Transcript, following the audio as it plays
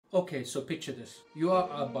Okay, so picture this. You are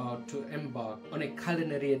about to embark on a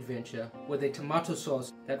culinary adventure with a tomato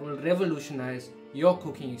sauce that will revolutionize your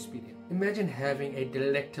cooking experience. Imagine having a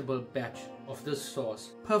delectable batch of this sauce,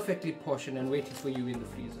 perfectly portioned and waiting for you in the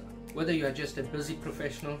freezer. Whether you are just a busy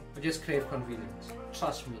professional or just crave convenience,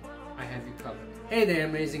 trust me, I have you covered. Hey there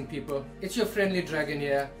amazing people, it's your friendly dragon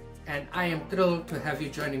here, and I am thrilled to have you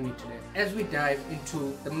joining me today as we dive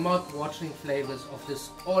into the mouth-watering flavors of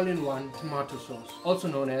this all-in-one tomato sauce, also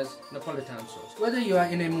known as Napolitana sauce. Whether you are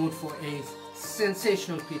in a mood for a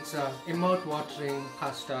sensational pizza, a mouth-watering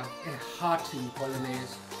pasta, a hearty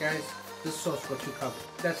bolognese, guys, this sauce got you covered.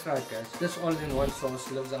 That's right guys, this all-in-one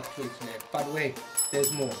sauce lives up to its name. But wait,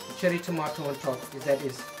 there's more. The cherry tomato on top is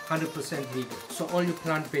 100% vegan. So all you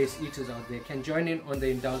plant-based eaters out there can join in on the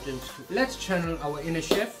indulgence too. Let's channel our inner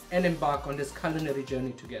chef and embark on this culinary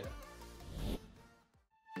journey together.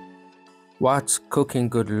 What's cooking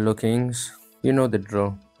good lookings? You know the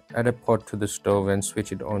drill. Add a pot to the stove and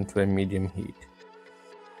switch it on to a medium heat.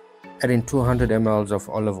 Add in 200 ml of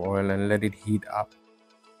olive oil and let it heat up.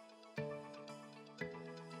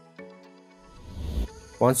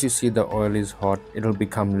 Once you see the oil is hot, it will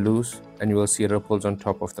become loose and you will see ripples on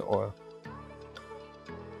top of the oil.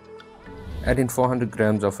 Add in 400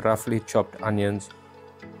 grams of roughly chopped onions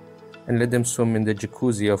and let them swim in the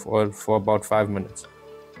jacuzzi of oil for about 5 minutes.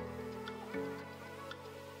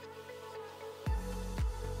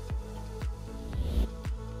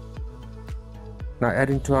 Now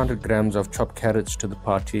add in 200 grams of chopped carrots to the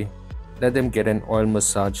party. Let them get an oil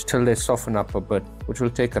massage till they soften up a bit, which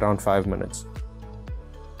will take around 5 minutes.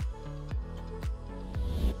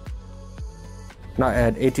 Now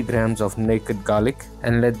add 80 grams of naked garlic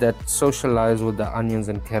and let that socialize with the onions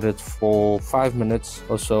and carrots for 5 minutes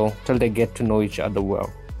or so till they get to know each other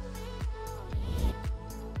well.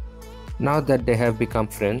 Now that they have become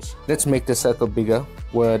friends, let's make the circle bigger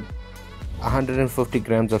with 150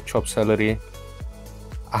 grams of chopped celery,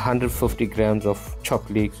 150 grams of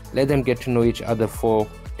chopped leeks. Let them get to know each other for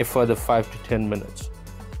a further 5 to 10 minutes.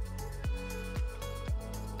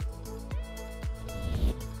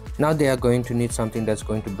 Now they are going to need something that's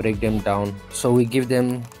going to break them down, so we give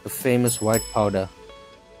them the famous white powder,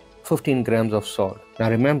 15 grams of salt.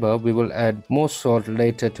 Now remember, we will add more salt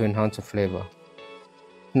later to enhance the flavor.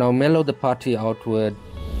 Now mellow the party out with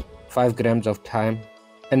 5 grams of thyme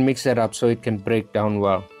and mix that up so it can break down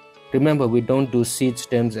well. Remember, we don't do seeds,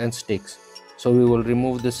 stems and sticks, so we will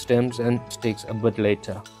remove the stems and sticks a bit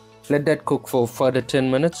later. Let that cook for further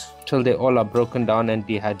 10 minutes till they all are broken down and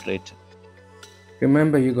dehydrated.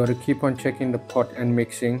 Remember, you gotta keep on checking the pot and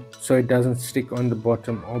mixing so it doesn't stick on the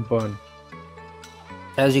bottom or burn.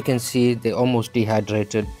 As you can see, they're almost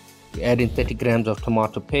dehydrated. We add in 30 grams of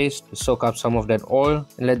tomato paste to soak up some of that oil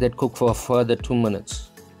and let that cook for a further 2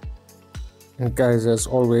 minutes. And guys, as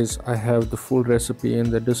always, I have the full recipe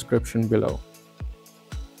in the description below.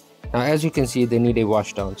 Now as you can see, they need a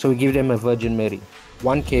wash down, so we give them a Virgin Mary,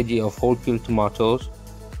 1 kg of whole peeled tomatoes,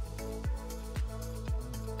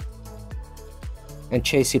 and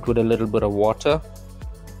chase it with a little bit of water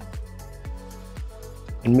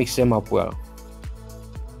and mix them up well.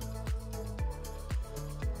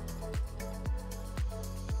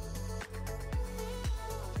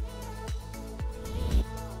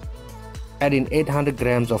 Add in 800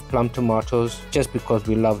 grams of plum tomatoes just because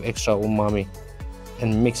we love extra umami,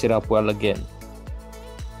 and mix it up well again.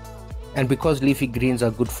 And because leafy greens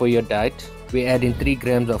are good for your diet, we add in 3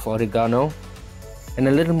 grams of oregano and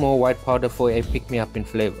a little more white powder for a pick-me-up in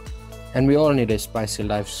flavor. And we all need a spicy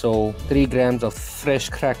life, so 3 grams of fresh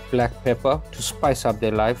cracked black pepper to spice up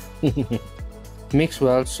their life. Mix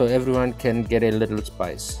well so everyone can get a little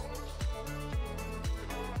spice.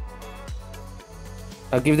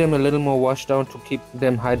 Now give them a little more wash down to keep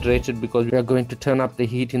them hydrated because we are going to turn up the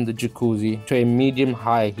heat in the jacuzzi to a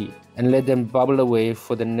medium-high heat and let them bubble away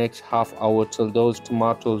for the next half hour till those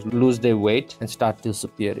tomatoes lose their weight and start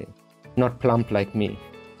disappearing. Not plump like me.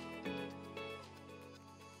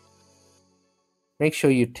 Make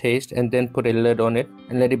sure you taste and then put a lid on it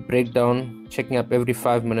and let it break down, checking up every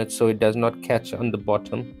 5 minutes so it does not catch on the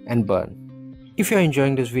bottom and burn. If you are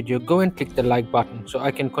enjoying this video, go and click the like button so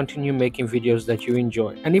I can continue making videos that you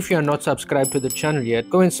enjoy. And if you are not subscribed to the channel yet,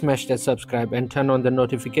 go and smash that subscribe and turn on the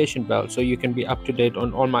notification bell so you can be up to date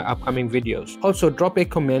on all my upcoming videos. Also, drop a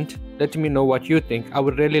comment letting me know what you think. I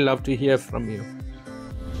would really love to hear from you.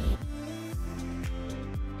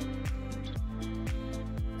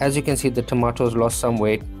 As you can see, the tomatoes lost some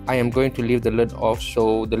weight. I am going to leave the lid off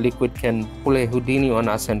so the liquid can pull a Houdini on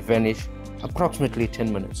us and vanish approximately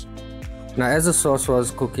 10 minutes. Now as the sauce was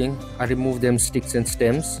cooking, I removed them sticks and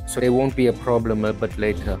stems so they won't be a problem a bit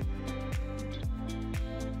later.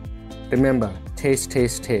 Remember, taste,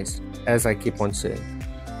 taste, taste, as I keep on saying.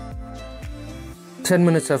 10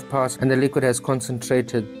 minutes have passed and the liquid has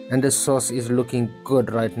concentrated and the sauce is looking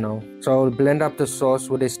good right now. So I'll blend up the sauce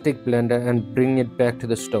with a stick blender and bring it back to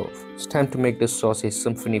the stove. It's time to make this sauce a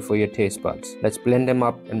symphony for your taste buds. Let's blend them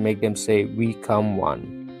up and make them say, "We come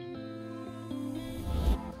one."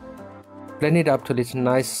 Blend it up till it's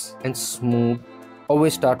nice and smooth.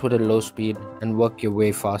 Always start with a low speed and work your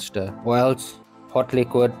way faster, or else hot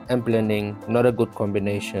liquid and blending, not a good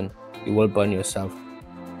combination. You will burn yourself.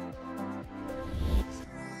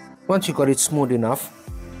 Once you got it smooth enough,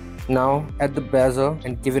 now add the basil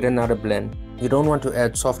and give it another blend. You don't want to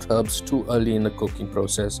add soft herbs too early in the cooking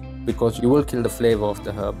process because you will kill the flavor of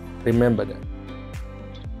the herb. Remember that.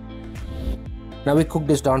 Now we cook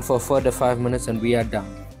this down for a further 5 minutes and we are done.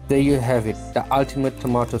 There you have it, the ultimate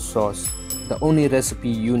tomato sauce. The only recipe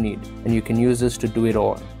you need, and you can use this to do it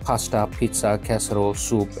all. Pasta, pizza, casserole,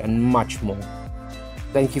 soup and much more.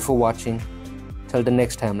 Thank you for watching. Till the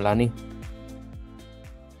next time, Lani.